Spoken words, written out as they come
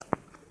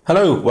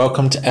Hello,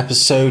 welcome to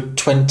episode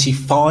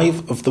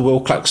 25 of the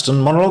Will Claxton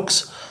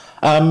monologues.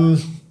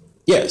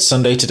 It's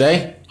Sunday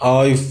today.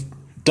 I've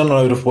done a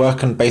load of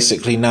work and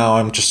basically now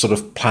I'm just sort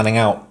of planning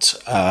out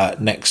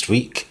next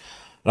week.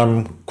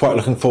 I'm quite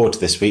looking forward to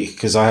this week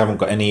because I haven't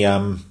got any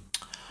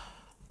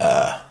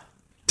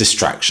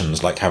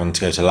distractions like having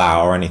to go to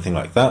Lao or anything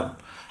like that.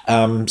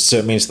 So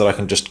it means that I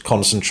can just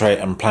concentrate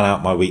and plan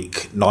out my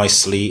week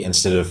nicely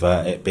instead of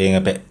it being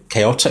a bit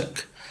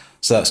chaotic.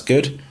 So that's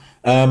good.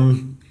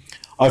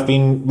 I've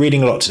been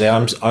reading a lot today.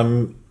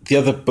 The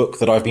other book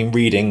that I've been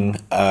reading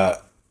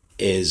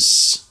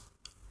is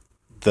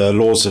The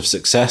Laws of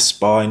Success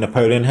by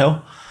Napoleon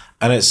Hill,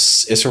 and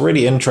it's a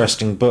really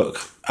interesting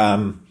book.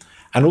 And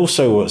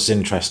also, what's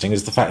interesting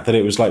is the fact that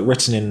it was like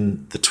written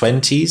in the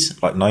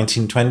 20s, like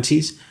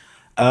 1920s.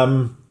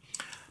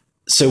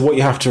 So what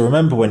you have to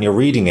remember when you're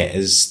reading it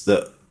is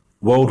that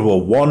World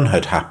War One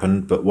had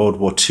happened, but World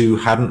War Two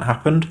hadn't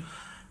happened.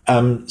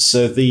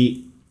 So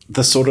the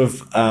sort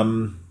of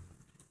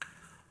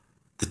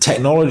the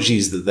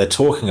technologies that they're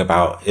talking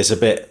about is a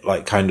bit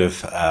like kind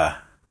of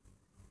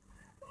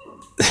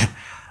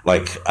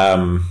like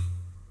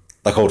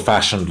old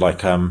fashioned,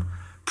 like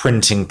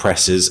printing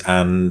presses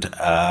and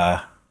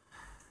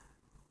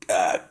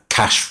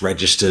cash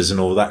registers and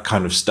all that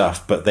kind of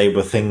stuff. But they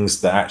were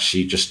things that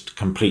actually just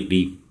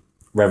completely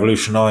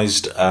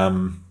revolutionized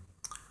the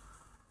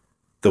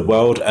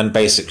world. And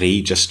basically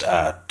he just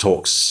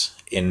talks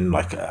in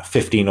like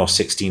 15 or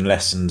 16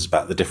 lessons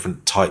about the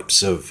different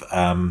types of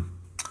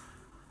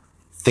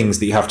things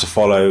that you have to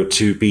follow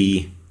to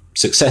be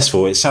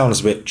successful. It sounds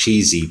a bit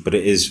cheesy, but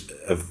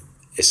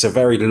it's a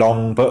very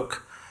long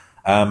book,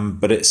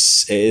 but it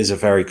is a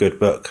very good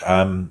book.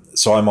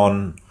 So I'm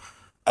on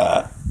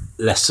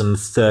lesson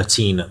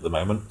 13 at the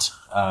moment.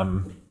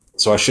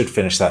 So I should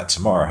finish that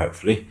tomorrow,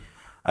 hopefully.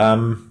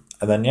 And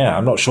then,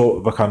 I'm not sure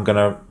what book I'm going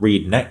to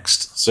read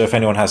next. So if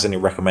anyone has any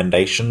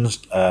recommendations,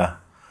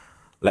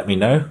 let me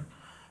know.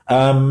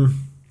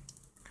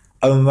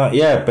 Other than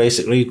that,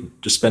 basically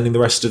just spending the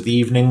rest of the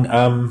evening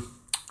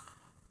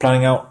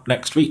planning out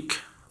next week.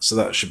 So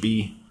that should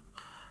be...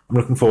 I'm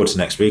looking forward to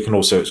next week. And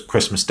also it's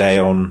Christmas Day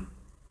on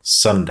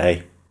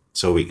Sunday.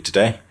 So a week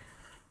today.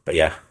 But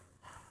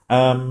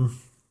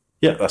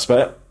that's about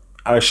it.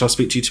 I shall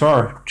speak to you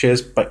tomorrow.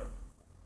 Cheers. Bye.